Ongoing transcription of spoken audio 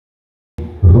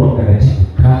Mtakatifu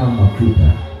kama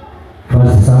mafuta.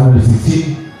 First Samuel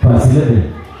 16 verse 11.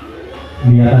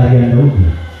 Ni habari ya Daudi.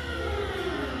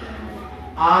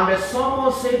 And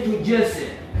Samuel said to Jesse,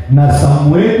 na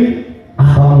Samueli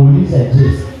akamuuliza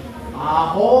Jesse,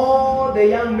 are all the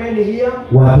young men here?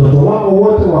 watoto wako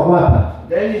wote wako hapa?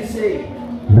 Then he said,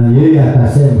 na yeye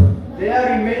akasema, there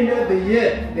remained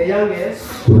the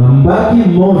youngest, kuna mbaki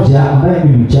mmoja ambaye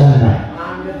ni mchanga,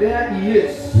 and there he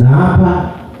is, na hapa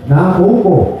na hapo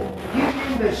huko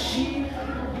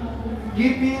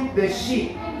keeping the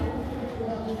sheep.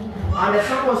 And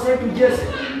Samuel said to Jesse,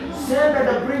 send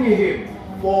and bring him,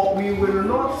 for we will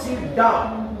not sit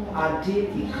down until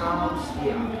he comes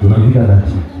here. Tunafika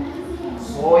dhati.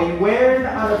 So he went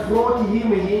and brought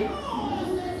him in,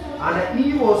 and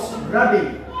he was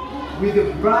ruddy,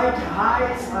 with bright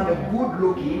eyes and good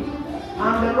looking.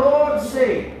 And the Lord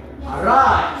said,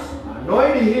 arise,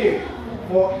 anoint him,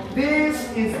 for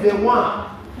this is the one.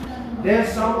 Then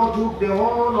Samuel took the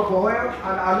horn of oil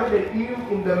and anointed him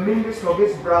in the midst of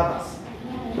his brothers.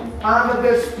 And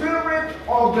the Spirit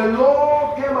of the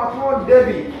Lord came upon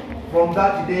David from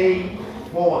that day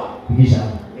forward.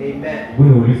 Amen.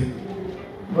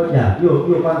 Ngoja,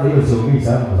 hiyo kwanza hiyo sio mimi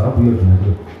sana kwa sababu hiyo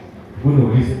tunajua.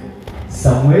 Ulize.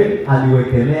 Samuel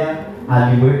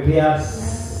aliwekea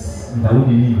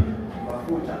Daudi nini?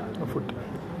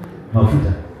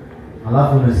 Mafuta.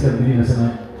 Alafu unasikia Biblia inasema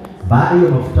baada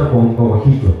ya mafuta kwa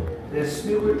kichwa, the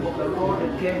Spirit of the Lord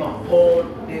came upon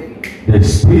David. The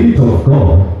Spirit of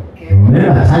God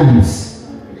many times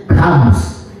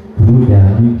comes through the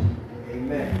anointing.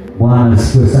 Amen. Bwana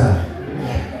asifiwe sana.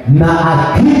 Na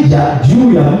akija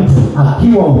juu ya mtu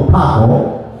akiwa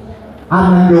upako,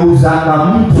 anangeuzanga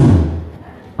mtu,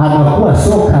 anakuwa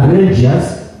so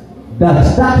courageous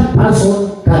that person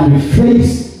can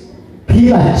face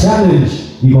kila challenge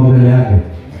iko mbele yake.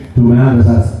 Tumeanza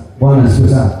sasa. Bwana asifiwe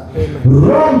sana.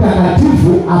 Roho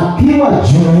Mtakatifu akiwa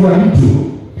juu ya mtu,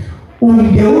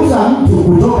 ungeuza mtu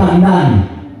kutoka ndani,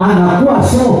 anakuwa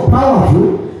so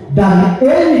powerful that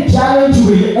any challenge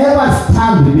will ever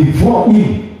stand before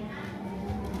him,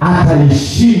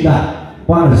 ataishinda.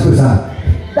 Bwana asifiwe sana.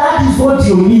 That is what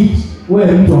you need,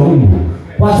 wewe mtu wa Mungu.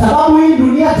 Kwa sababu hii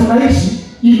dunia tunaishi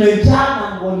imejaa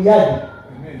na Goliathi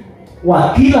wa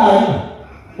kila aina.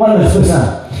 Bwana asifiwe sana.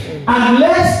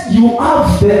 Unless you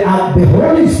have the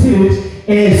Holy Spirit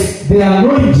as the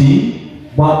anointing,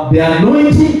 but the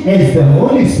anointing as the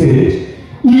Holy Spirit,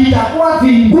 itakuwa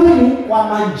vingumu kwa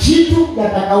majitu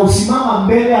yatakaosimama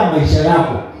mbele ya maisha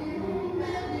yako.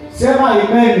 Sema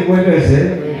amen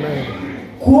mwendeze.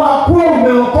 Kwa kuwa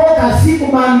umeokoka si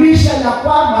kumaanisha ya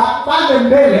kwamba pale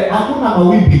mbele hakuna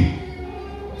mawimbi.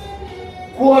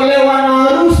 Kuolewa na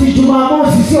harusi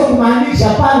Jumamosi sio kumaanisha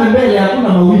pale mbele hakuna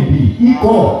mawimbi.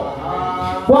 Iko.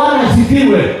 Bwana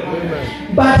asifiwe.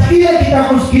 But kile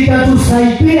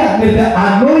kitatusaidia with the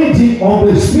anointing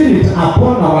of the Spirit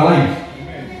upon our life.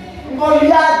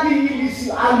 Goliathi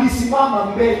alisimama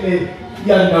mbele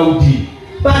ya Daudi.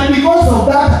 But because of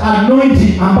that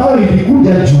anointing ambayo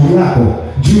ilikuja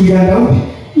juu ya Daudi,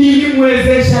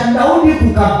 ilimwezesha Daudi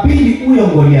kukabili huyo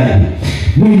Goliathi.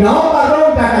 Ninaomba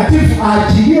Roho Mtakatifu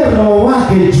aachilie roho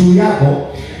wake juu yako.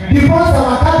 Ndiposa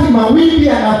wakati mawimbi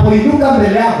yanapoinuka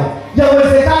mbele yako,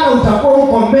 yawezekana utakuwa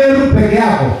uko Meru peke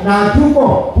yako na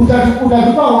hatuko,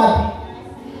 utatoka wapi?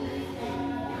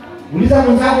 Uliza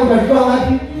mwenzako utatoka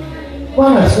wapi?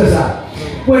 Bwana asifiwe sana.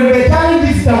 When the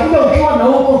challenges zitakuja ukiwa na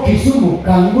huko Kisumu,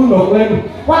 Kangundo kwenu,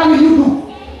 what will you do?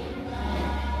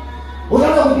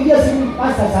 Unataka kupigia simu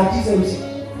pasta saa 9 usiku.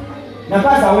 Na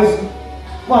pasta hawezi.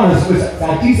 Bwana asifiwe sana.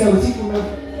 Saa 9 usiku na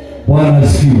Bwana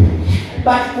asifiwe.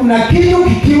 But kuna kitu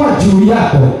kikiwa juu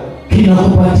yako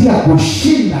kinakupatia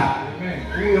kushinda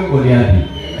huyo Goliathi.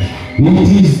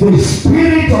 It is the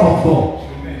Spirit of God.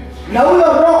 Na huyo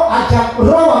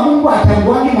roho wa Mungu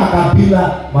atamwani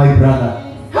makabila, my brother.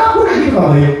 Hakuna kitu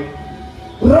kama hiyo.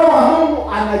 Roho wa Mungu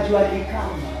anajua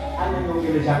kikamba,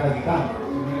 ananiongelesha kikamba.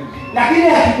 Lakini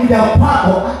akikuja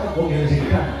kwako atakuongelesha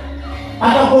kikamba.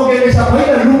 Atakuongelesha kwa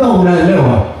ile lugha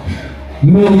unaelewa.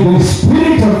 May the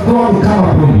Spirit of God come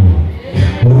upon you.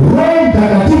 Roho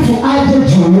Mtakatifu aje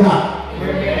juu yako.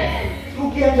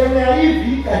 Tukiendelea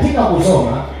hivi katika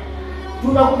kusoma,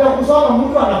 tunakuja kusoma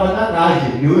mtu anafanya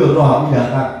aje, ni huyo roho hakuja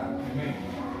hata.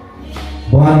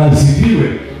 Bwana asifiwe.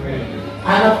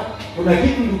 Kuna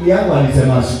kitu ndugu yangu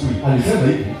alisema asubuhi. Alisema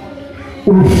hivi,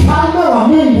 ufalme wa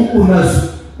Mungu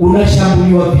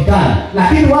unashambuliwa vitani,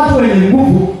 lakini watu wenye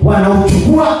nguvu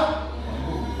wanauchukua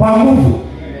kwa nguvu.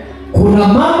 Kuna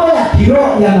mambo ya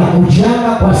kiroho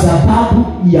yanakujanga kwa sababu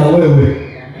ya wewe.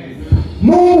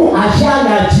 Mungu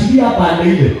ashaachilia pande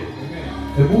ile.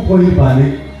 Hebu kwa hii pande.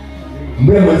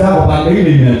 Mbele mwenzako pande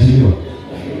ile imeachiliwa.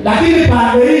 Lakini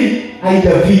pande hii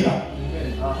haijafika.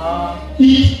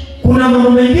 Kuna mambo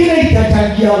mengine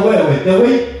itachangia wewe.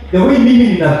 The way mimi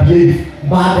ninabehave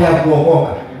baada ya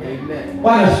kuokoka.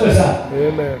 Bwana siku sana.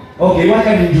 Amen. Okay,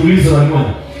 wacha nijiulize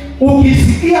waniona.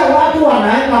 Ukisikia watu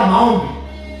wanaenda maombi,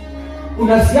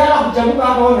 unasikia kuchamuka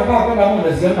hapo unataka kwenda hapo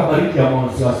unasikia bariki ya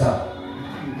maombi sawa.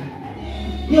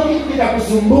 Hiyo kitu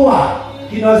kitakusumbua,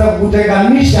 kinaweza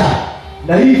kukutenganisha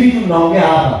na hii vitu tunaongea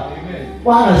hapa.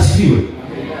 Bwana asifiwe.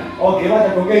 Okay, wacha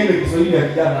tuongee ile Kiswahili ya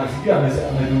kijana, asikia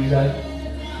ameuliza.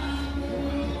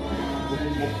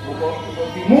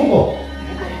 Mungu.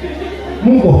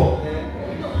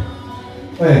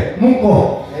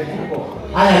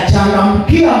 Haya,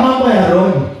 changamkia mambo ya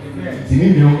roho. Si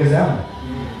mimi niongeze hapo.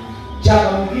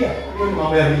 Changamkia hiyo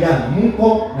mambo ya vijana.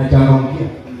 Mungu na changamkia.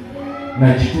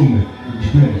 Na jitume.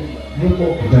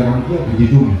 Mungu changamkia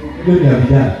kujitume. Hiyo ni ya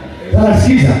vijana. Sasa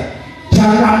sikiza.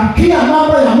 Changamkia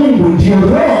mambo ya Mungu ndio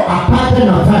roho apate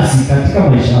nafasi katika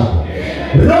maisha yako.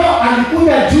 Roho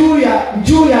alikuja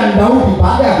juu ya Daudi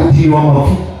baada ya kutiwa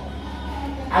mafuta.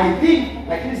 I think,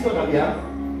 lakini sio tabia.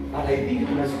 And I think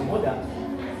kuna siku moja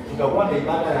tutakuwa na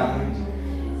ibada ya Mungu.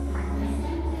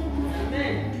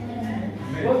 Amen.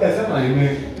 Ngoja sema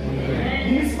amen.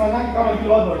 Mimi sifanani kama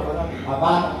vile watu wanafanya.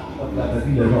 Hapana,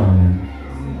 tutatazidi roho.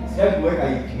 Sasa kuweka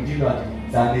mtindo wa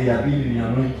Sunday ya pili ni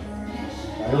anointing.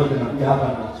 Yote nakuja hapa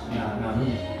na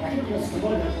mimi. Lakini kuna siku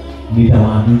moja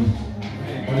nitawaamini.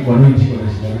 Kwa nini jiko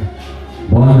na shida?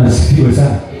 Bwana asifiwe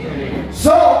sana.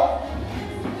 So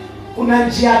kuna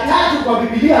njia tatu kwa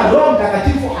Biblia Roho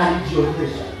Mtakatifu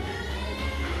alijionyesha.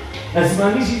 Na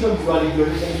simaanishi hizo ndio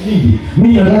alijionyesha nyingi.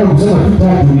 Mimi nataka kusema tu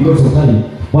tatu because of time.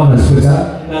 Bwana asifiwe sana.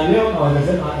 Na leo na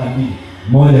wanasema hata mbili.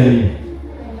 Moja ni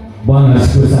Bwana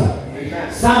asifiwe sana.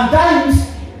 Sometimes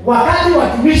wakati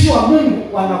watumishi wa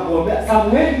Mungu wanakuombea,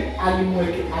 Samueli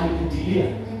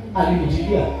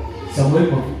alimtilia Samueli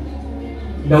mafuta.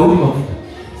 Daudi mafuta.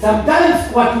 Sometimes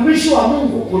watumishi wa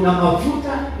Mungu kuna mafuta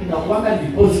inakuanga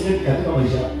deposited katika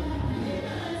maisha.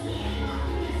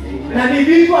 Na ni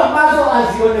vitu ambazo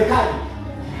hazionekani.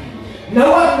 Na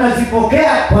huwa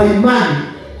tunazipokea kwa imani.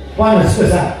 Bwana siku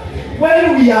sana.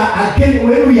 When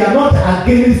we are not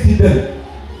against them.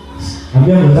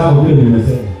 Ambia mwenzangu vile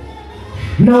nimesema.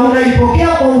 Na unaipokea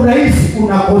kwa urahisi,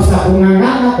 unakosa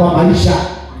kung'ang'ana kwa maisha.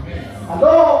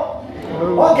 Hello?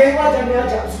 Okay, wacha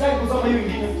niacha. Sitaki kusoma hiyo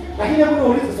ingine. Lakini hebu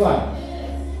niulize swali.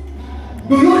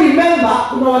 Do you remember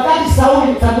kuna wakati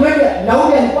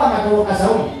Daudi alikuwa anatoroka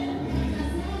Sauli.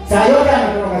 Saa yote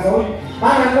anatoroka Sauli.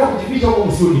 Maana anaenda kujificha huko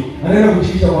msuni. Anaenda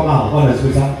kujificha kwa mama. Bwana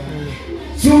siku sana.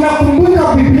 Si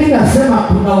unakumbuka Biblia inasema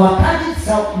kuna wakati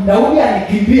Daudi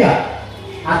alikimbia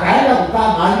akaenda kukaa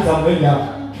mahali Samueli hapo.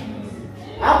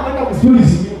 Hapo kwenda msuni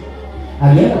sio.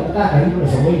 Alienda kukaa karibu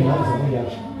na Samueli na Samueli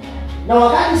hapo. Na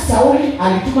wakati Sauli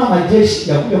alituma majeshi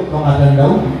ya kuja kukamata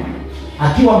Daudi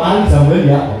akiwa mahali Samueli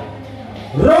hapo,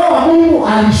 Roho wa Mungu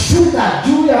alishuka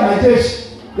juu ya majeshi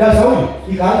ya Sauli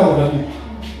ikaanza kutabiri.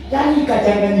 Yaani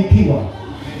ikachanganyikiwa.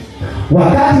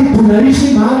 Wakati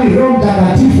tunaishi mahali Roho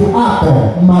Mtakatifu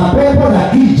hapo, mapepo na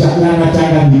kija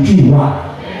yanachanganyikiwa.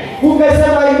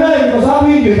 Ungesema amen kwa sababu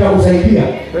hii ndio itakusaidia.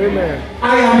 Amen.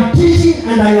 I am teaching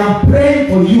and I am praying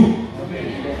for you.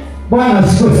 Bwana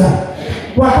asifiwe sana.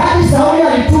 Wakati Sauli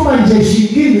alituma jeshi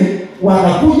lingine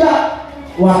wakakuja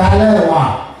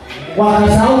wakalewa.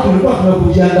 Wakasahau tulikuwa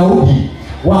tumekujia Daudi.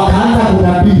 Wakaanza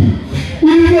kutabiri.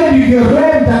 Ile ndivyo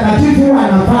Roho Mtakatifu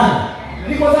anafanya.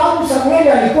 Ni kwa sababu Samueli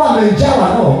alikuwa amejawa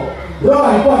roho. Roho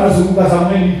alikuwa anazunguka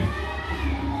Samueli.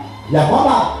 Ya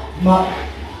kwamba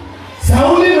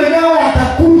Sauli mwenyewe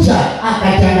akakuja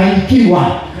akachanganyikiwa,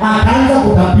 akaanza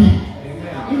kutabiri.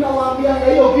 Ninawaambia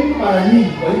hiyo kitu mara nyingi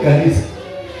kwa hii kanisa.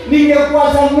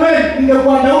 Ningekuwa Samueli,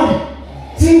 ningekuwa Daudi,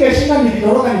 singeshinda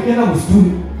nikitoroka nikienda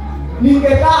msituni.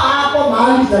 Ningekaa hapo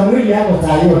mahali Samueli hapo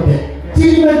saa yote. Si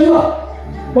nimejua.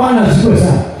 Bwana asifiwe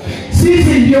sana.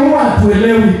 Sisi ndio huwa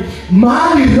tuelewi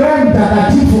mahali Roho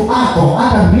Mtakatifu ako.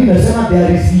 Hata Biblia inasema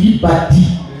there is liberty.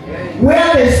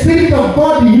 Where the Spirit of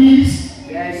God is,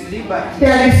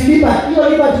 there is liberty. Hiyo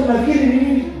liberty unafikiri ni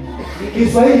nini?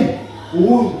 Kiswahili.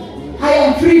 Uhuru. I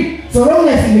am free. So long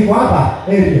as niko hapa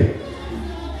area.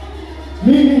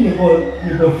 Mimi niko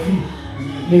free.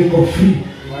 Niko free.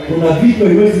 Kuna vitu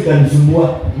haiwezi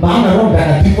kunisumbua maana Roho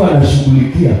Mtakatifu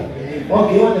anashughulikia.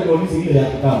 Okay, wote tuulize ile ya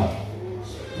kama.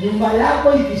 Nyumba yako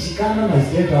ikishikana na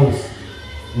state house,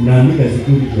 unaandika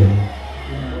security ya.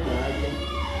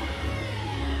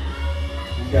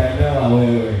 Unaelewa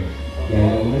wewe.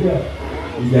 Unajua?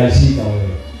 Ujashika wewe.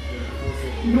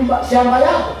 Nyumba shamba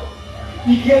yako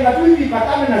ikienda tu hivi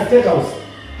patane na state house.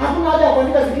 Hakuna haja ya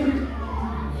kuandika security.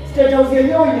 State House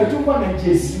yenyewe inatungwa na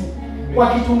JSU.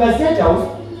 Wakitunga State House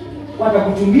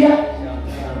watakutungia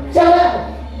chama.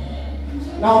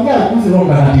 Naongea kuhusu Roho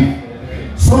Mtakatifu.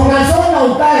 Songa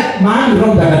ukae mahali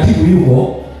Roho Mtakatifu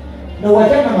yuko na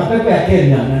wachana mapepo ya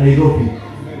Kenya na Nairobi.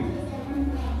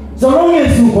 So long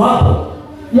as uko hapo,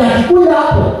 yakikuja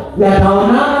hapo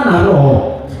yataonana na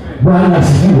Roho. Bwana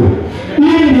asifiwe.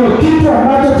 Hii ndio kitu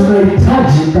ambacho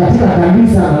tunahitaji katika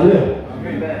kanisa la leo.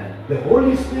 The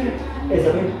Holy Spirit is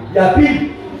a wind. Ya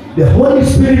pili, the Holy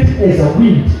Spirit is a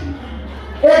wind.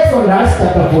 Exodus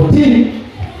chapter 14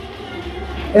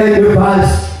 and the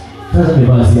verse. Sasa ni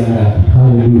verse ya ngapi?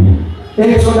 Hallelujah.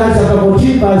 Exodus chapter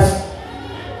 14 verse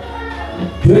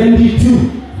 22.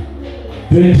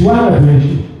 21 na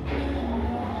 22.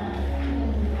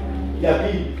 Ya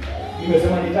pili,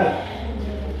 nimesema ni tatu.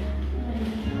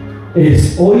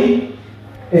 Is oil,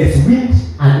 is wind,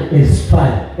 and is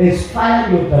fire. Is fire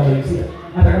ndio tutamalizia.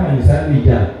 Hata kama ni sana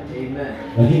ijana. Amen.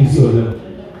 Lakini sio leo.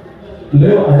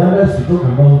 Leo I want us to talk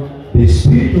about the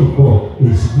Spirit of God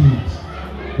is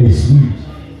wind. Is wind.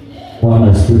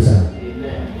 Bwana asifiwe sana.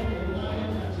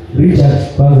 Amen.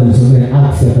 Richard kwanza nisome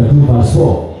Acts chapter 2 verse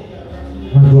 4.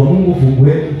 Watu wa Mungu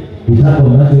fungueni kitabu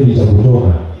ambacho ni cha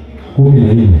Kutoka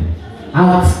 14.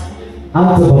 Acts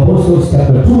of Apostles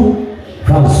chapter 2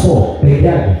 verse 4 peke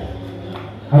yake.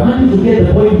 I want you to get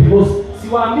the point because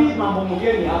siwaambii mambo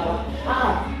mgeni hapa.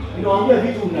 Ninawaambia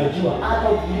vitu unajua. Hata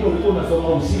ukijua ulikuwa unasoma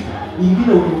usiku,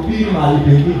 nyingine ukihubiri mahali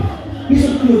pengine. Hizo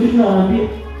ndio vitu nawaambia.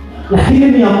 Lakini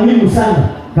ni ya muhimu sana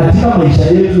katika maisha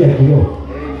yetu ya kiroho.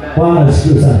 Bwana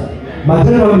asifiwe sana.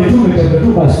 Matendo ya Mitume chapter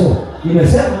 2 verse 4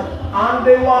 inasema, and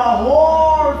they were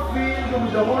all filled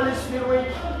with the Holy Spirit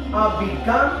and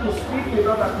began to speak with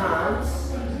other tongues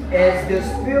as the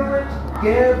Spirit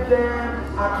gave them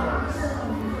utterance.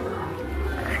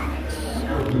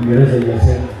 Ingereza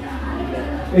inasema,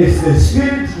 as the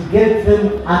Spirit gave them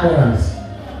utterance.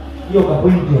 Hiyo kwa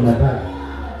pointi unataka.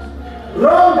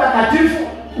 Roho Mtakatifu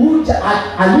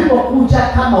alipokuja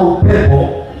kama upepo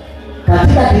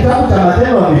katika kitabu cha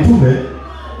Matendo ya Mitume,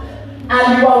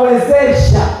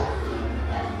 aliwawezesha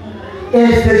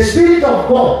as the Spirit of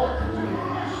God.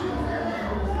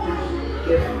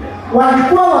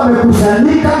 Walikuwa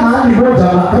wamekusanyika mahali moja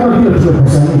kama vile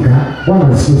tumekusanyika. Bwana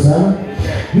asifiwe sana.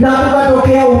 Na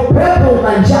kukatokea upepo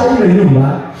ukanjaa ile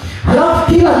nyumba,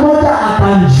 halafu kila mmoja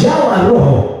akanjawa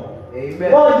Roho.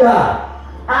 Amen. Moja.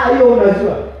 Hiyo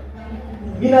unajua.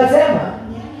 Inasema,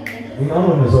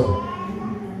 unaona unasoma.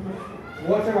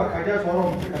 Wote wakajazwa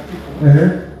Roho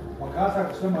Mtakatifu. Wakaanza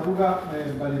kusema lugha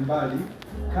mbalimbali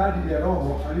kadri ya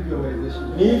Roho alivyowezesha.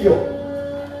 Hivyo.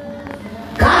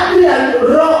 Kadri ya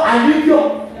Roho alivyo.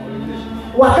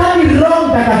 Wakati Roho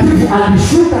Mtakatifu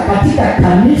alishuka katika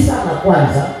kanisa la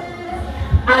kwanza,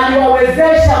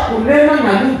 aliwawezesha kunena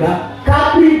na lugha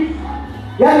kadri,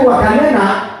 yani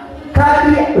wakanena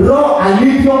kadri Roho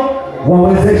alivyo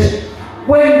wawezesha.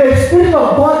 When the Spirit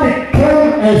of God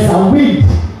came as a wind,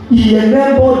 He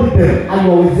enabled them,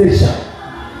 aliwawezesha.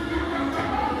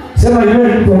 Sema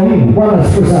amen kwa Mungu. Bwana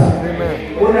asifiwe sana.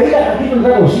 Amen. Unaila kitu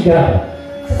nataka ushike hapa.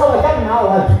 Sasa wakati na hao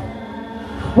watu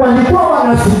walikuwa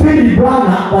wanasubiri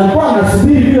Bwana, walikuwa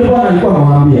wanasubiri vile Bwana alikuwa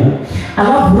anawaambia.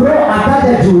 Alafu Roho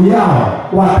akaja juu yao,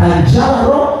 wakanjaa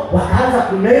Roho, wakaanza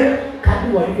kunena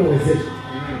kadri walivyowezeshwa.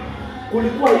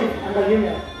 Kulikuwa hivi, angalieni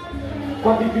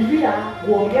kwa Biblia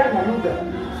kuongea na lugha.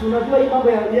 Si unajua hii mambo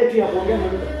yetu ya kuongea na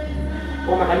lugha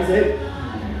kwa makanisa yetu.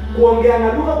 Kuongea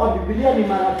na lugha kwa Biblia ni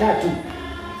mara 3.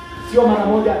 Sio mara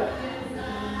moja.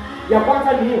 Ya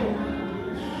kwanza ni hiyo.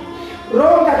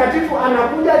 Roho Mtakatifu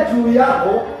anakuja juu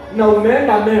yako na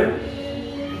umeenda Meru.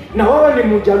 Na wewe ni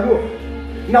Mjaluo.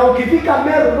 Na ukifika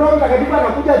Meru, Roho Mtakatifu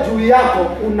anakuja juu yako,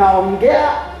 unaongea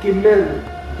Kimeru.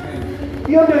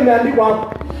 Hiyo ndio imeandikwa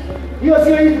hapo. Hiyo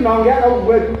sio hii tunaongea huko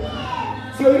kwetu.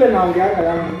 Sio ile naongea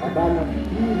yangu hapana.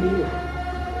 Hii ni hiyo.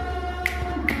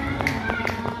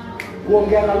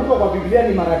 Kuongea na lugha kwa Biblia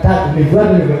ni mara 3. Ni kwani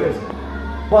nimeeleza.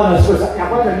 Bwana sasa ya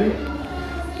kwanza ni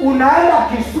unaenda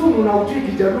Kisumu na ujui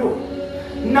Kijaluo.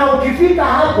 Na ukifika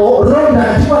hapo Roho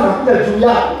Mtakatifu anakuja juu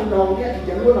yako, unaongea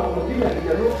Kijaluo na unapiga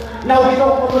Kijaluo. Na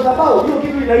ukitoka kwa sababu hiyo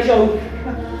kitu inaisha huko.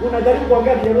 Unajaribu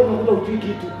kuongea Kijaluo unakuta ujui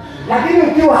kitu. Lakini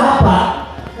ukiwa hapa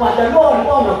Wajaluo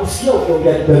walikuwa wanakusikia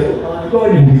ukiongea Kijaluo. Na wanajua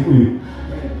ni Mkikuyu.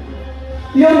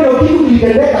 Hiyo ndio kitu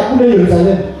kilitendeka kule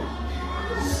Yerusalemu.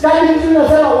 Stadi hizi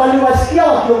nasema waliwasikia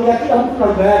wakiongea kila mtu na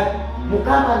lugha yake.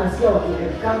 Mkama anasikia wakiongea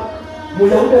kama,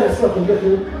 Myahudi anasikia wakiongea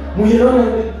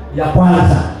Myunani ya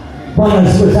kwanza. Bwana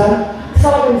asifiwe sana. Sasa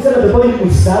watu nisema the point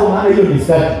msisahau maana hiyo ni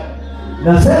stadi.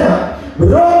 Nasema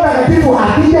Roho Mtakatifu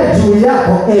akija juu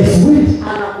yako as wind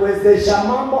anakuwezesha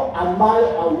mambo ambayo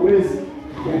hauwezi.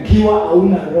 ukiwa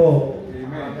hauna roho.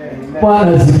 Amen.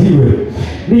 Bwana asifiwe.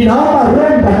 Ninaomba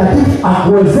Roho Mtakatifu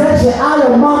akuwezeshe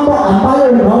hayo mambo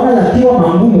ambayo unaona yakiwa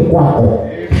magumu kwako.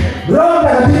 Roho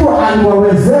Mtakatifu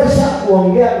aliwawezesha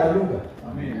kuongea na lugha.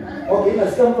 Amen. Okay,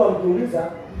 nasikia mtu anakuuliza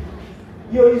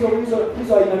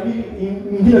hizo aina mbili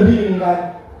nyingine mbili ni gani?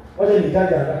 Wacha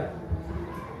nitaje hapa.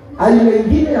 Aina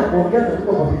nyingine ya kuongea na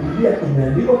lugha kwa Biblia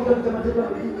imeandikwa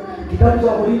kitabu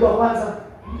cha Wakorintho wa kwanza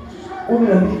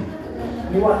 12.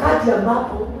 Ni wakati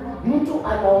ambapo mtu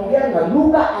anaongea na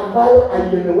lugha ambayo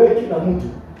haieleweki na mtu.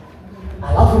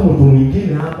 Alafu mtu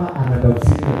mwingine hapa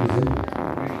anatafsiri na kusema.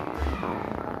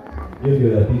 Hiyo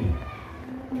ndio ya pili.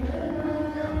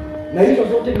 Na hizo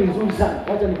zote ni nzuri sana.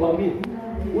 Wacha nikwambie.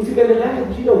 Usipendelee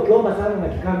kushinda ukiomba sana na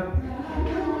kikao.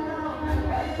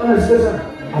 Bwana asifiwe sana.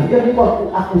 Angia Mungu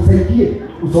akusaidie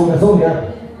usonge hapo.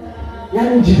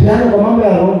 Yaani ujipeane kwa mambo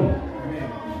ya roho.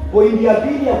 Pointi ya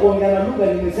pili ya kuongea na lugha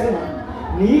nimesema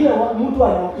ni ile mtu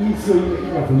sio ile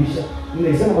inafundisha.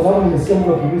 Nimesema kwa sababu nimesikia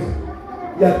mtu akiuliza.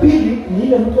 Ya pili ni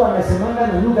ile mtu anasemanga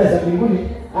na lugha za mbinguni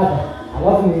hapa.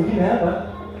 Alafu mwingine hapa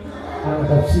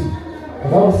anatafsiri.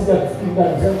 Kwa sababu sisi hatufikiri kama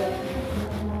anasema.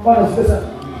 Bwana asifiwe sana.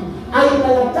 Aina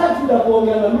ya tatu ya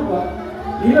kuongea na lugha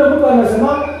ile mtu anasema,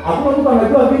 hakuna mtu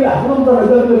anajua vile, hakuna mtu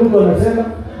anajua vile mtu anasema,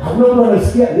 hakuna mtu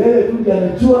anasikia, yeye tu ndiye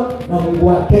anajua na Mungu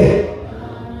wake.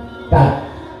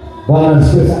 Bwana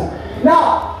asifiwe sana. Na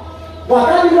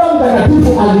wakati Roho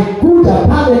Mtakatifu alikuja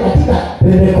pale katika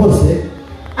Pentekoste,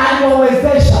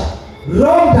 aliwawezesha.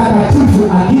 Roho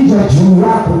Mtakatifu akija juu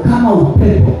yako kama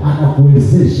upepo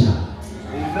anakuwezesha.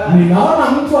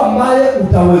 Ninaona mtu ambaye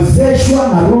utawezeshwa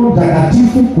na Roho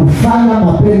Mtakatifu kufanya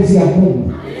mapenzi ya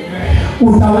Mungu.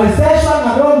 Utawezeshwa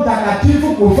na Roho Mtakatifu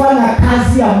kufanya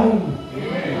kazi ya Mungu.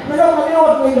 Unajua kwa nini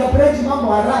watu interpret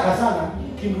mambo haraka sana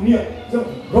kidunia?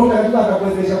 Roho Mtakatifu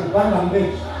atakuwezesha kupanda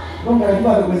mbegu. Roho Mtakatifu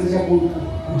atakuwezesha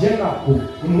kujenga,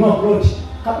 kununua plot.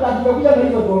 Kabla hatujakuja na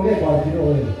hizo tuongee kwa ajili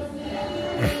wewe.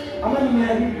 Ama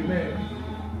nimeamini.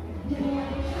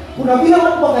 Kuna vile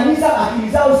watu wa kanisa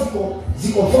akili zao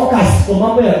ziko focus kwa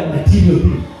mambo ya material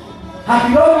tu.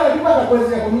 Hakiona Mtakatifu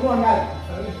atakuwezesha kununua gari.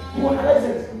 Unaona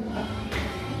license.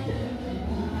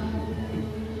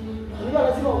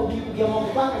 Lazima ukiamua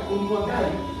kupanga kununua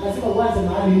gari, lazima uanze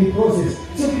mahali ni process.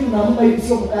 Sio kitu unaamka hivi,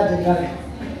 sio mkate gari.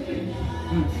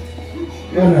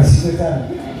 Bwana asifiwe sana.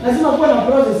 Lazima kuwa na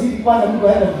process ili kwanza mtu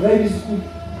aende drive school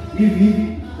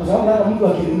hivi. Kwa sababu hata mtu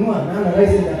akinunua na ana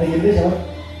license ataendesha wapi?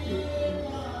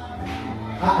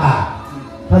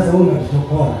 Sasa wewe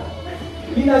unatokora.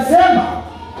 Inasema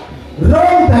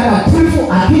Roho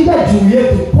Mtakatifu akija juu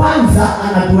yetu kwanza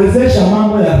anatuwezesha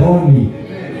mambo ya rohoni.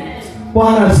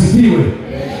 Bwana asifiwe.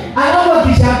 Alafu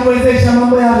akishatuwezesha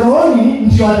mambo ya rohoni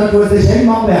ndio atatuwezesha hii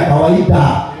mambo ya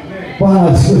kawaida. Bwana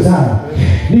asifiwe sana.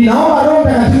 Ninaomba Roho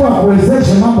Mtakatifu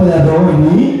akuwezeshe mambo ya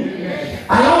rohoni.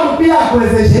 Alafu pia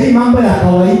akuwezeshe hii mambo ya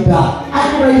kawaida.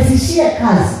 Akurahisishie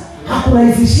kazi,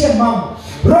 akurahisishie mambo.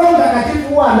 Roho Mtakatifu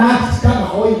huwa anaakti kama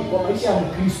hoi kwa maisha ya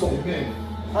Mkristo.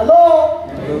 Hello?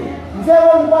 Mzee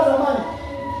wangu ulikuwa zamani.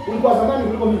 Ulikuwa zamani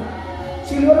kuliko mimi.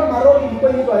 Si uliona maroli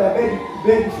ilikuwa inaitwa ya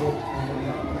Bedford.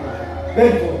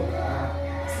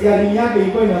 Steering yake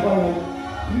ilikuwa inafanya hivi.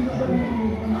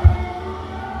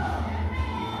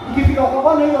 Ukifika kwa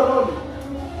kona hiyo road,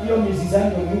 hiyo mizizani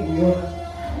ya Mungu yote.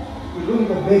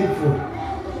 Ilikuwa ni Bedford.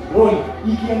 Road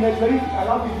ikiendeshwa hivi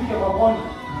alafu ifike kwa kona.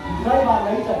 Driver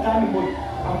anaita turnboy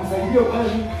amsaidie kwa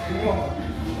hiyo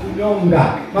kunyonga.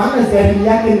 Maana steering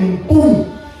yake ni ngumu.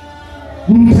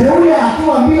 Mteule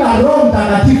akiwa bila Roho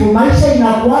Mtakatifu maisha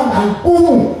inakuwa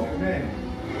ngumu.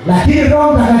 Lakini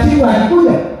Roho Mtakatifu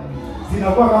anakuja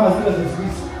zinakuwa kama zile za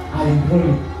Swiss.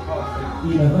 Aimboni.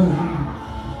 Inafanya hivi.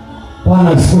 Bwana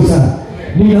asifiwe sana.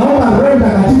 Ninaomba Roho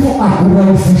Mtakatifu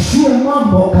akurahisishie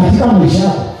mambo katika maisha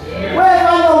yako. Wewe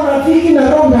kama unafiki na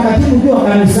Roho Mtakatifu ukiwa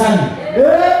kanisani.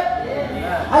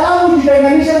 Alafu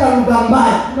ujitenganishe na lugha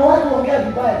mbaya. Na watu waongea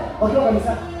vibaya wakiwa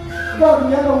kanisani. Kwa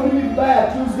kunyanga ulimi vibaya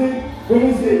Tuesday,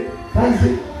 Wednesday,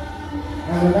 Thursday.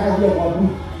 Na nataka kuja kuabudu.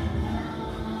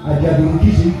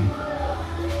 Ajaburudishe hivi.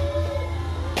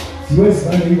 Siwezi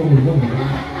fanya hivyo mwenyewe.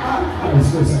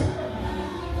 Asifiwe sana.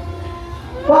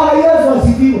 Bwana Yesu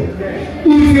asifiwe.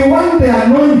 If you want the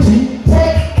anointing,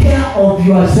 take care of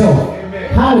yourself.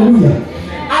 Hallelujah.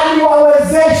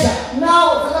 Aliwawezesha. Now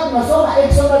sasa tunasoma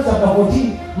Exodus chapter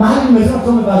 14. Mahali tumesema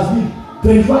tusome verse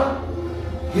 21.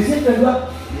 Is it 21?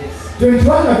 Yes.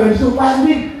 21 na 22 verse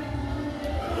 2.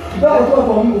 Kidogo tu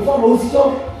kwa Mungu, kwa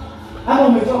usichoke. Ama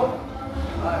umetoka.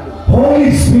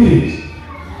 Holy Spirit.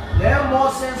 Then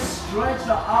Moses stretched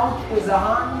out his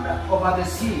hand over the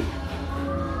sea,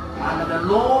 And the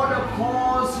Lord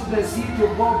caused the sea to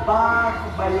go back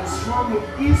by a strong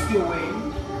east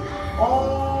wind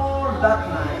all that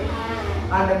night,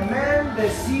 and made the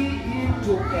sea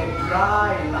into a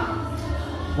dry land.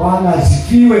 Bwana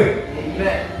asifiwe.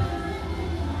 Amen.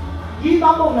 Hii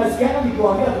mambo unasikiana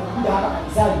nikiwaambia tukikuja hapa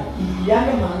kanisani,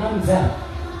 iliane maanani sana.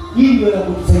 Hii ndio ya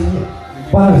kutusaidia.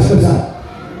 Bwana asifiwe sana.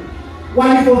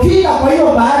 Walipofika kwa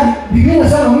hiyo bahari, Biblia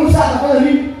inasema Musa akafanya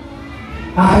nini?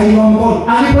 Akainua mkono.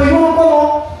 Alipoinua mkono,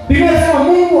 Biblia inasema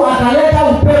Mungu akaleta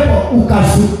upepo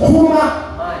ukasukuma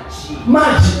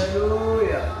maji.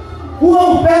 Hallelujah. Huo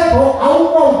upepo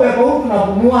haukuwa upepo huu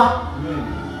tunapumua.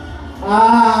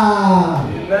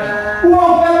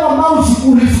 Huo upepo ambao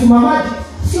ulisukuma maji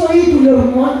sio hii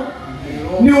tuliyomwona.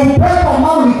 Ni upepo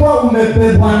ambao ulikuwa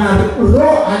umebebwa na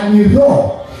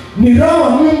roho. Ni roho wa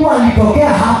Mungu alitokea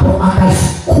hapo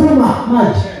akasukuma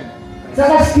maji.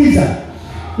 Sasa sikiza.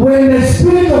 When the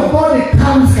Spirit of God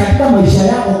comes katika maisha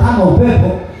yako kama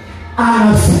upepo,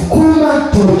 anasukuma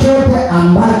chochote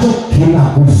ambacho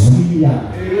kinakuzuia.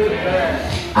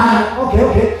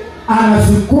 Okay.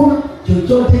 Anasukuma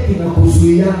chochote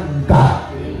kinakuzuia nga.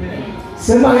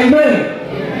 Sema amen.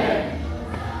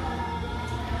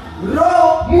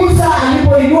 Roho Musa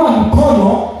alipoinua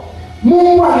mkono,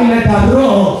 Mungu alileta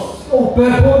roho.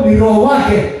 Upepo ni roho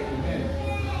wake.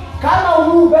 Kama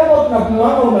huu upepo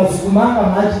tunakumwanga unasukumanga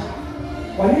maji,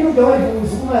 kwa nini utawahi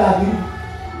kusukuma ya akili?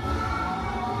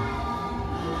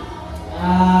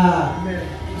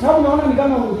 Sababu unaona ni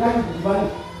kama unataka kukubali.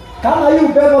 Kama hii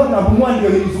upepo tunapumua ndio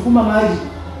ilisukuma maji,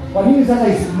 kwa nini sasa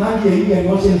isukumaji ya Indian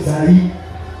Ocean saa hii?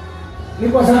 Ni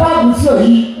kwa sababu sio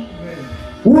hii.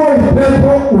 Huo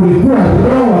upepo ulikuwa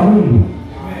roho wa Mungu.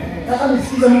 Sasa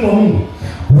nisikize mtu wa Mungu.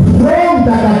 Roho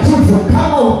Mtakatifu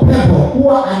kama upepo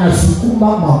huwa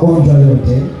anasukuma magonjwa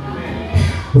yote.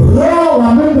 Roho wa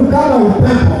Mungu kama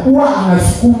upepo huwa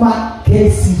anasukuma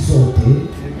kesi zote.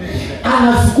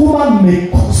 Anasukuma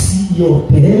mikosi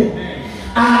yote.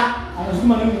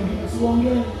 Anasukuma nini?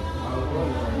 Usiongee.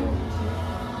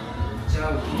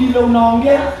 Kile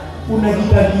unaongea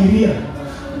unajitakiria.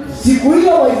 Siku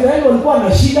hiyo Waisraeli walikuwa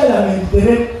na shida ya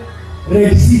Mediterranean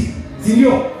Red Sea.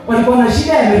 Sio? Walikuwa na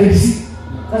shida ya Red Sea.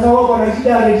 Sasa wao wana shida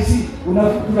ya Red Sea.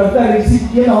 Unafuta Red Sea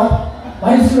tena wapi?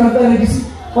 Bali sio unafuta Red Sea.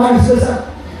 Kwani sasa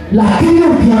lakini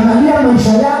ukiangalia maisha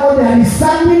yako there is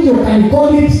something you can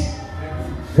call it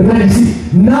Red Sea.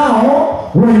 Now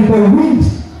when the wind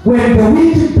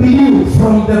blew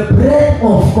from the breath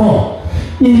of God,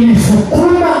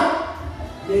 ilisukuma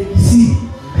Red Sea.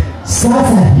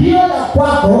 Sasa hiyo la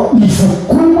kwako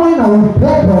isukumwe na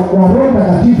upepo wa Roho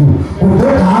Mtakatifu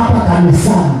kutoka hapa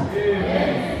kanisani.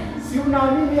 Si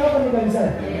unaamini hapa ni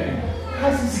kanisani?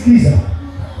 Hasi sikiza.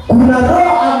 Kuna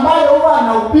roho ambayo huwa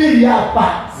anahubiri hapa.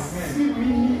 Si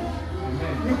mimi.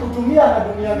 Ni kutumia na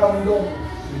dunia kama mdomo.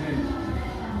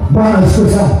 Bwana asifiwe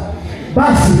sana.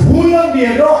 Basi huyo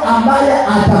ndiye roho ambaye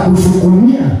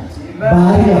atakusukumia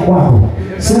bahari ya kwako.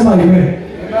 Sema amen.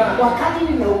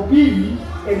 Wakati ninahubiri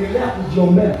endelea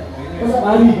kujiombea. Sasa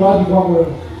bahari iko wapi kwako wewe?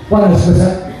 Bwana asifiwe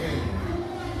sana.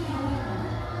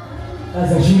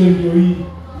 Sasa shule ndio hii.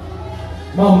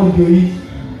 Mambo ndio hii.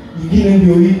 Nyingine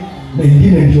ndio hii. Na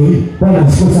nyingine ndio hii. Bwana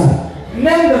asifiwe sana.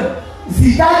 Nenda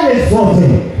zitaje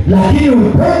zote, lakini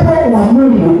upepo wa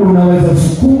Mungu unaweza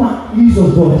sukuma hizo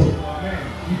zote.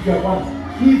 Kitu ya kwanza,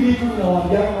 hii vitu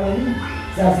nawaambia mara nyingi,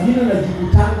 saa zingine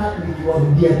najikutana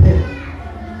nikiwarudia tena.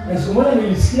 Na siku moja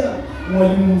nilisikia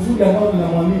mwalimu mzuri ambao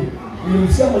ninamwamini.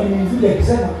 Nilimsikia mwalimu mzuri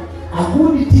akisema a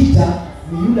good teacher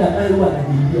ni yule anayehuwa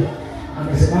anajirudia.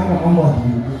 Amesemanga mambo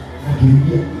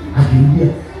akirudia.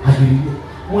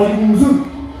 Mwalimu mzuri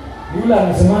yule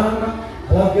anasemanga,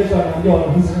 alafu kesho anaambia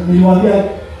wanafunzi,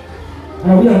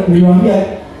 niliwaambia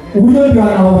huyo ndio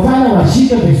anaofanya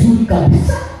washike vizuri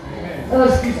kabisa.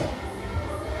 Sasa sikiza.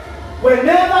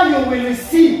 Whenever you will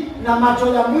see na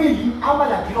macho ya mwili ama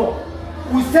ya kiroho,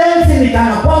 usensi ni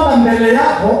kana kwamba mbele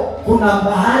yako kuna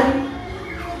bahari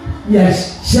ya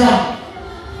Shamu.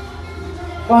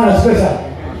 Bwana asifiwe sana.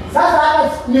 Sasa hata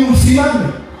ni usimame.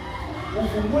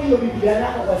 Ufungue hiyo Biblia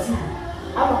yako kwa simu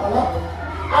ama kwa laptop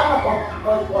ama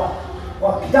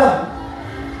kwa kitabu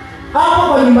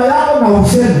ama kwa nyumba yako na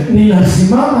useme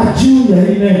ninasimama juu ya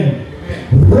hili neno.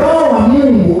 Roho wa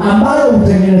Mungu ambaye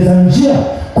hutengeneza njia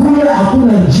kule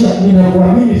hakuna njia,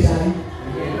 ninakuamini sana.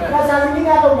 Na saa nyingine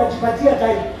hata unajipatia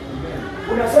time.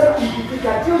 Unasema ikifika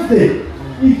Tuesday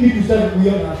hii kitu sasa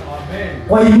kuiona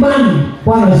kwa imani.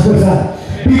 Bwana asifiwe sana.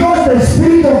 Because the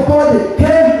Spirit of God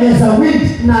came as a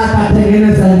wind na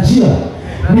akatengeneza njia.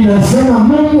 Ninasema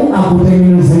Mungu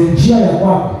akutengeneze njia ya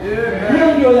kwako.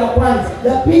 Hiyo ndio ya kwanza.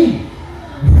 Ya pili,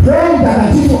 Roho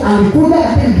Mtakatifu alikuja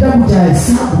katika kitabu cha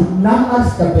Hesabu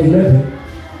Numbers chapter 11.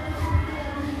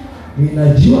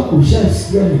 Ninajua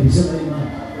ushasikia nikisema hivi.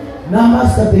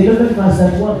 Numbers chapter 11 verse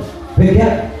 1. Peke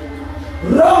yake.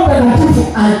 Roho Mtakatifu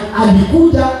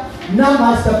alikuja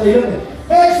Numbers chapter 11.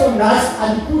 Exodus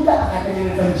alikuja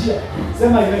akatengeneza njia.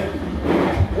 Sema hivi.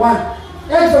 1.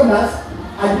 Exodus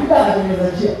alikuja akatengeneza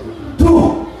njia.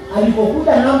 2.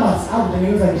 Alipokuja Numbers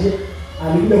akatengeneza njia.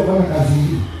 Alikuja kufanya kazi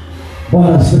nyingine.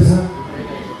 Bwana asifiwe sana.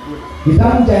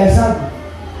 Kitabu cha Hesabu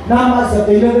Numbers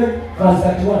chapter 11 verse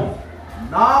 1.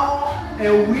 Now a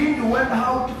wind went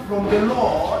out from the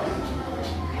Lord,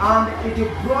 and it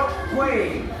brought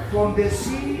quail from the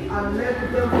sea and left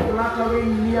them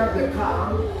fluttering near the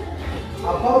camp,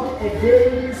 about a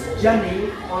day's journey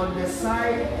on the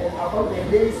side, and about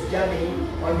a day's journey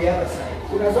on the other side.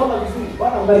 Unasoma vizuri.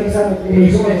 Bwana ubariki sana.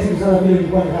 Unasoma vizuri sana vile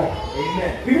nilikuwa nataka.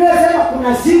 Amen. Biblia inasema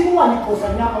kuna siku walikosa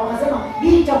nyama. Wakasema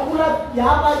hii chakula ya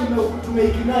hapa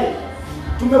tumeikinai.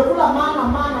 Tumekula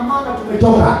mana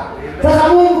tumetoka. Sasa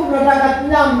Mungu tunataka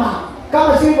nyama.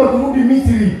 Kama sivyo turudi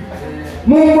Misri.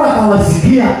 Mungu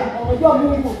akawasikia. Unajua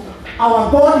Mungu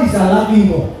our God is a loving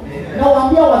God. Na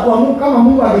waambia watu wa Mungu kama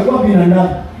Mungu angekuwa binadamu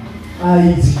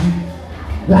aizi.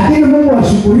 Lakini Mungu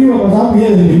ashukuriwe kwa sababu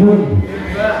yeye ni Mungu.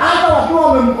 Hata wakiwa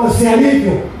wamemkosea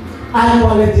hivyo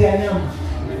aliwaletea nyama.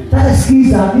 Sasa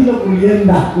sikiza vile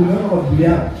kulienda unaona kwa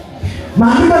Biblia.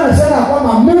 Maandiko yanasema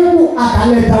kwamba Mungu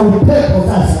akaleta upepo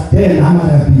sasa tena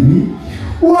mara ya pili.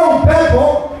 Huo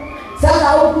upepo sasa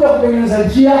haukuja kutengeneza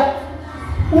njia.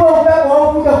 Huo upepo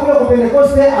haukuja kule kwa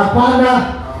Pentecoste, hapana.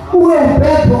 Huo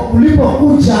upepo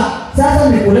ulipokuja sasa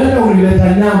ni kuleta ulileta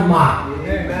nyama.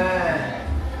 Amen.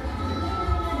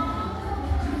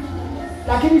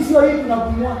 Lakini sio hii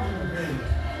tunapumua.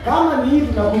 Kama ni hii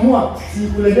tunapumua, si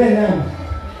kuletea nyama.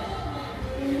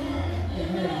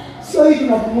 Sio hii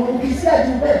tunapumua. Ukisikia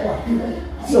upepo,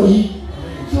 sio hii.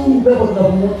 Sio upepo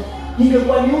tunapumua.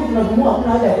 Ingekuwa ni huu tunapumua,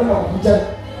 hakuna haja ya kwenda kukucha.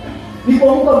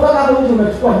 Nipoamka utaka hapo nje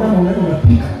unachukua nyama unaenda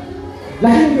unapika.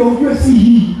 Lakini ndio ujue si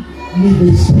hii, ni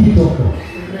the spirit of God.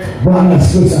 Bwana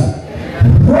asifiwe sana.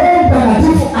 Roho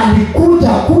Mtakatifu alikuja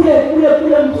kule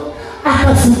mtu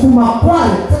akasukuma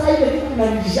kwale. Sasa ile kitu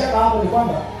kinanijishaka hapo ni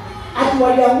kwamba ati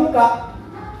walianguka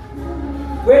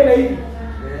kwenda hivi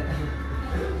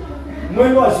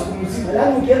mwendo wa siku mzima.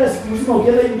 Yaani ukienda siku mzima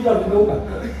ukienda hivi bila kugeuka.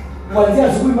 Kuanzia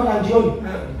asubuhi mpaka jioni.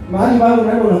 Mahali mahali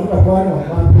unaenda unakuta kwani wa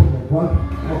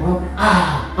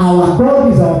our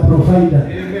God is our provider.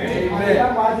 Amen.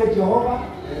 Kama aje Jehova.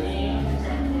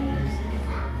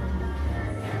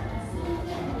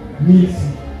 Misi.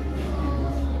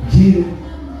 Jiro.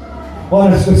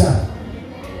 Bwana siku sana.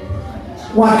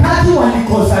 Wakati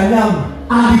walikosa nyama,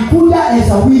 alikuja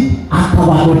as a wind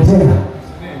akawaletea.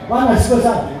 Bwana siku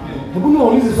sana. Mbona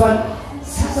waulize swali?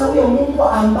 Sasa huyo Mungu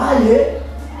ambaye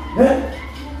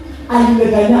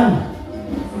alileta nyama,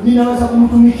 ninaweza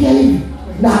kumtumikia hivi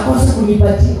na akose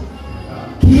kunipatia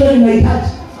kile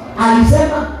ninahitaji?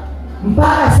 Alisema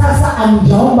mpaka sasa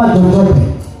amjaomba chochote.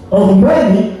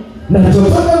 Ombeni na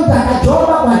chochote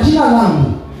mtakachoomba kwa jina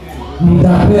langu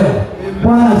mtapewa.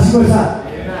 Bwana asifiwe sana.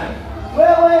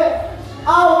 Wewe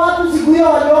au watu siku hiyo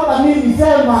waliomba nini?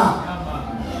 Sema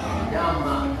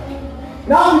nyama.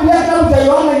 Na Biblia kama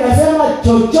utaiona inasema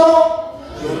chochote.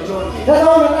 Sasa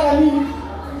wewe unataka nini?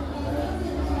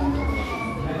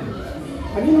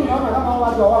 Lakini unaona kama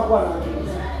watu hawako wana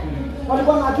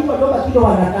walikuwa na akiba dogo kile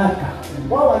wanataka.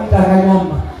 Wao walitaka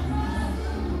nyama.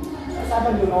 Sasa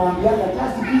hapa ndio nawaambia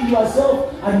just be yourself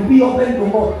and be open to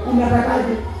God.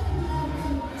 Unatakaje?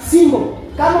 Simbo,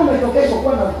 kama umetokeshwa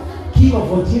kuwa na kilo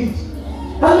 48.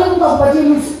 Kama mtu akupatie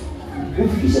nusu,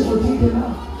 ufikishe 48 na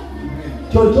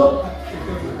chochote.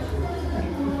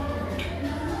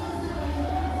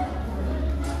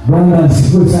 Bwana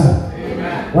asifiwe sana.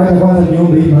 Wacha kwanza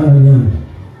niombe hii maana niombe.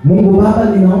 Mungu Baba,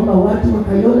 ninaomba watu wa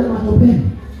Kayole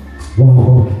Matopeni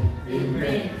waokoke.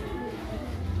 Amen.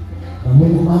 Na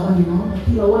Mungu Baba, ninaomba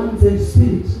kila one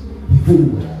spirit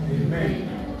ifungwe. Amen.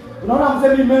 Unaona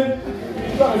msemi amen?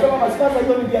 Ndio anasema maskata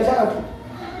hiyo ni biashara tu.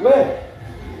 Wewe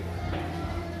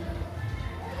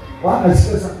Bwana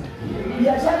asifiwe sana.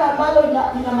 Biashara ambayo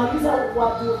inamaliza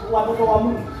watoto wa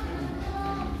Mungu.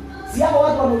 Si hao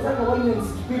watu wanaotaka wale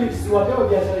spirits wapewe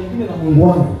biashara nyingine na Mungu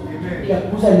wangu. Ya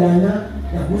kuuza nyanya,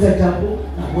 ya kuuza jambo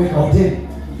na kuweka hoteli.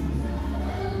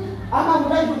 Ama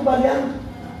mnataka tukubaliane?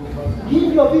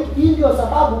 Hii ndio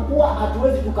sababu kuwa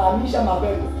hatuwezi tukahamisha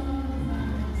mapepo.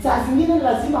 Saa zingine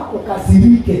lazima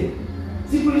ukasirike.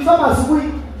 Si tulisoma asubuhi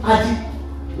ati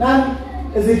nani?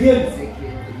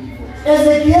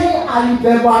 Ezekiel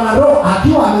alibebwa na roho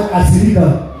akiwa amekasirika.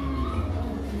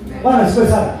 Bwana siku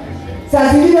sana.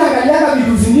 Saa zingine angaliaka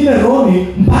vitu zingine rohoni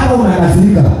mpaka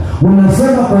unakasirika.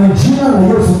 Unasema kwa jina la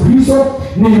Yesu Kristo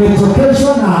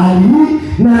nimechokeshwa na hali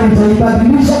hii na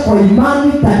nitaibadilisha kwa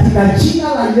imani katika jina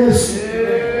la Yesu.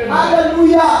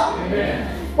 Haleluya.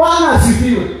 Bwana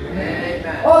asifiwe.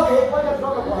 Okay, wacha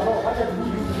tutoke kwa roho, wacha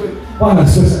turudi huko. Bwana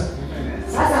asifiwe.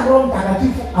 Sasa Roho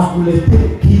Mtakatifu akuletee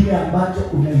kile ambacho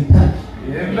unahitaji.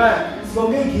 Amen.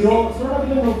 Siongei kiroho, sio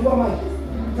vile unakuwa maji.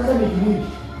 Sasa ni kimwili.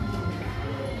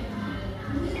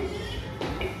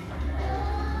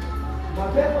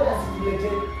 Mapepo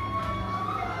yasiletee.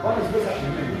 Bwana asifiwe.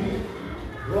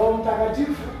 Roho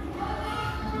Mtakatifu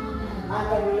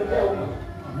atakuletea uma.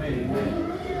 Amen.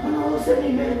 Bwana useme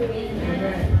amen.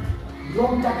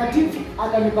 Roho Mtakatifu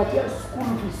atanipatia school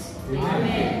fees.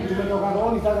 Amen. Tumetoka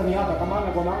rohoni sasa ni hapa kama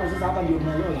kwa maana sasa hapa ndio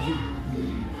tunaelewa vizuri.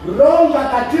 Roho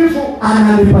Mtakatifu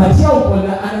ananipatia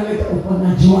analeta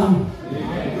uponaji wangu.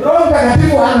 Roho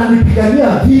Mtakatifu ananipigania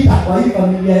vita kwa hii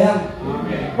familia yangu.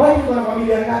 Kwani kuna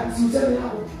familia ngapi? Si useme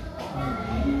hapo.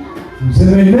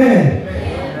 Mseme amen.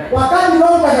 Wakati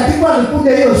Roho Mtakatifu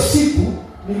alikuja hiyo siku,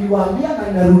 niliwaambia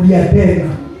na narudia tena.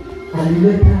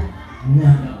 Alileta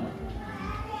nyama.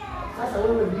 Sasa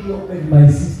wewe be open my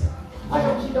sister. Hata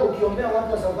ukija ukiombea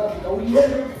watu wa South Africa,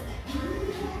 uliende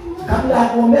kabla ya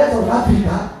kuombea South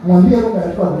Africa, mwambie Roho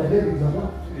Mtakatifu akuletee vitu zako.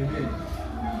 Amen.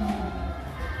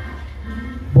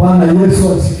 Bwana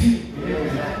Yesu asifiwe.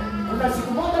 Kuna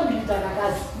siku moja nilitaka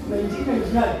kazi, na ingine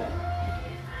njani.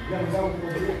 Ya mzao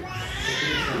kuongelea.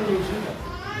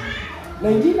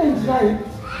 Na ingine njani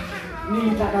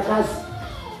nilitaka kazi.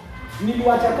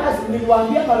 Niliwacha kazi,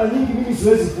 niliwaambia mara nyingi mimi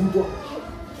siwezi kufutwa.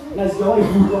 Na sijawahi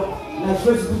kufutwa, na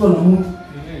siwezi kufutwa na mtu.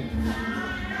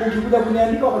 Ukikuja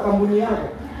kuniandika kwa kampuni yako,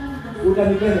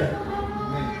 utanipenda.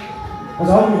 Kwa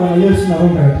sababu ni Bwana Yesu na Roho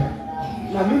Mtakatifu.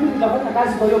 Na mimi nitafanya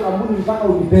kazi kwa hiyo kampuni mpaka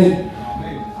unipende.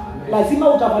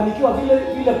 Lazima utafanikiwa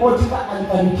vile Potifa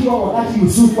alifanikiwa wakati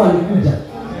Yusufu alikuja.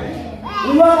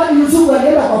 Ni wakati Yusufu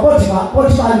alienda kwa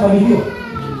Potifa alifanikiwa.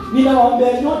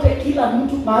 Ninawaombea nyote kila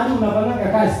mtu mahali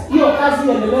unafanya kazi. Hiyo kazi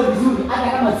iendelee vizuri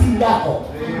hata kama si yako.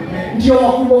 Ndio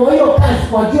wakubwa wa hiyo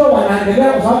kazi wajua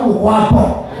wanaendelea kwa sababu uko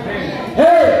hapo.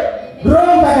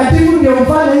 Roho Mtakatifu ndio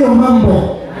mfanya hiyo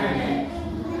mambo.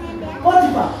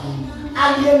 Potifa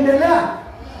aliendelea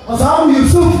kwa sababu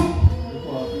Yusufu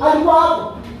alikuwa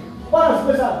hapo. Bwana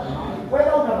asifiwe sana. Wewe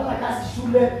unafanya kazi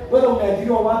shule, wewe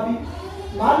umeajiriwa wapi?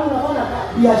 Mahali unafanya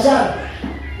biashara.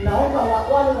 Naomba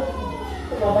wale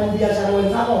wafanyabiashara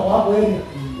wenzako hapo wewe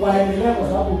waendelee kwa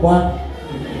sababu Bwana.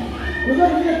 Unajua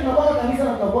vile tunakuwa kanisa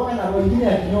na tunakuwa na roho nyingine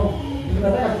ya kinyongo.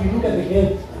 Tunataka tuinuke peke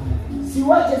yetu.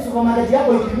 Siwache supermarket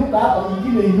yako ikinuka hapa,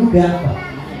 nyingine inuke hapa.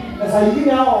 Na saa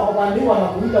nyingine hao wakapandiwa na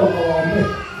kuita ukawaombea.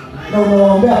 Na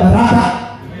unawaombea baraka.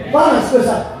 Bwana asifiwe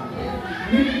sana.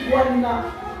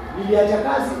 Niliacha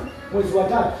kazi mwezi wa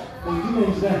 3, mwingine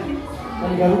njiani. Na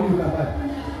nikarudi ukapata.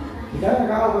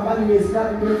 Nikaenda kaa ukapata miezi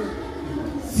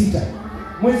 6.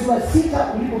 Mwezi wa 6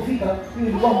 ulipofika, hii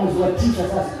ilikuwa mwezi wa 9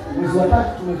 sasa. Mwezi wa 3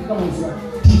 tumefika mwezi wa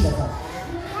 9 sasa.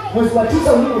 Mwezi wa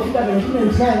 9 ulipofika mwingine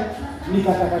njiani,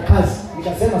 nikataka kazi.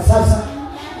 Nikasema sasa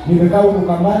nimekaa huko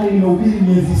kambani nimehubiri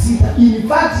miezi 6. In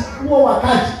fact huo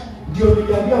wakati ndio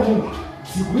niliambia Mungu,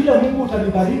 siku ile Mungu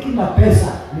utanibariki na pesa,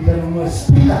 nitanunua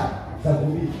speaker za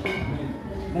kuhubiri.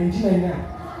 Na injili ina.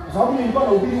 Kwa sababu nilikuwa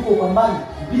nahubiri huko kambani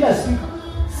bila speaker,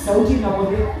 sauti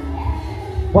inapotea.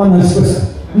 Bwana asifiwe sana.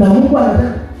 Na Mungu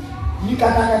anataka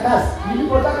nikataka kazi.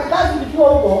 Nilipotaka kazi nikiwa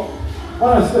huko,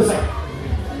 Bwana asifiwe sana.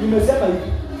 Nimesema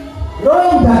hivi.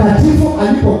 Roho Mtakatifu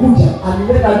alipokuja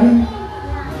alileta nini?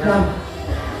 Na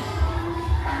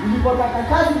nilipotaka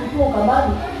kazi nikiwa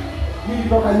ukambani,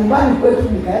 nilitoka nyumbani kwetu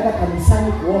nikaenda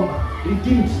kanisani kuomba.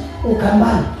 Redeemed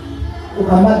ukambani.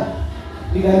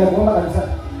 Nikaenda kuomba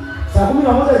kanisani. Saa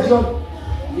 11 jioni.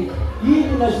 Hii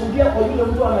tunashuhudia kwa yule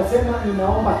mtu anasema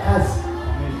ninaomba kazi.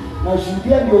 Na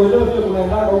shuhudia ndio leo vile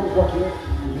kunaendaga huko kwa kioo.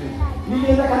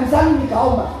 Nilienda kanisani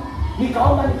nikaomba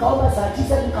saa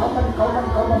 9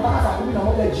 nikaomba mpaka saa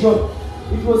 11 jioni.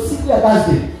 It was siku ya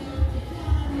Thursday.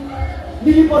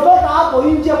 Nilipotoka hapo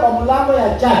nje kwa mlango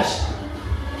ya church,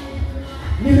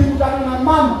 nilikutana na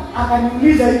mama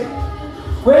akaniuliza hivi,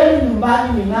 kweli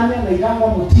nyumbani ni nani anaitangwa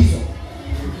Mutiso?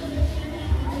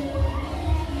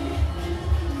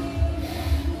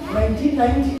 1990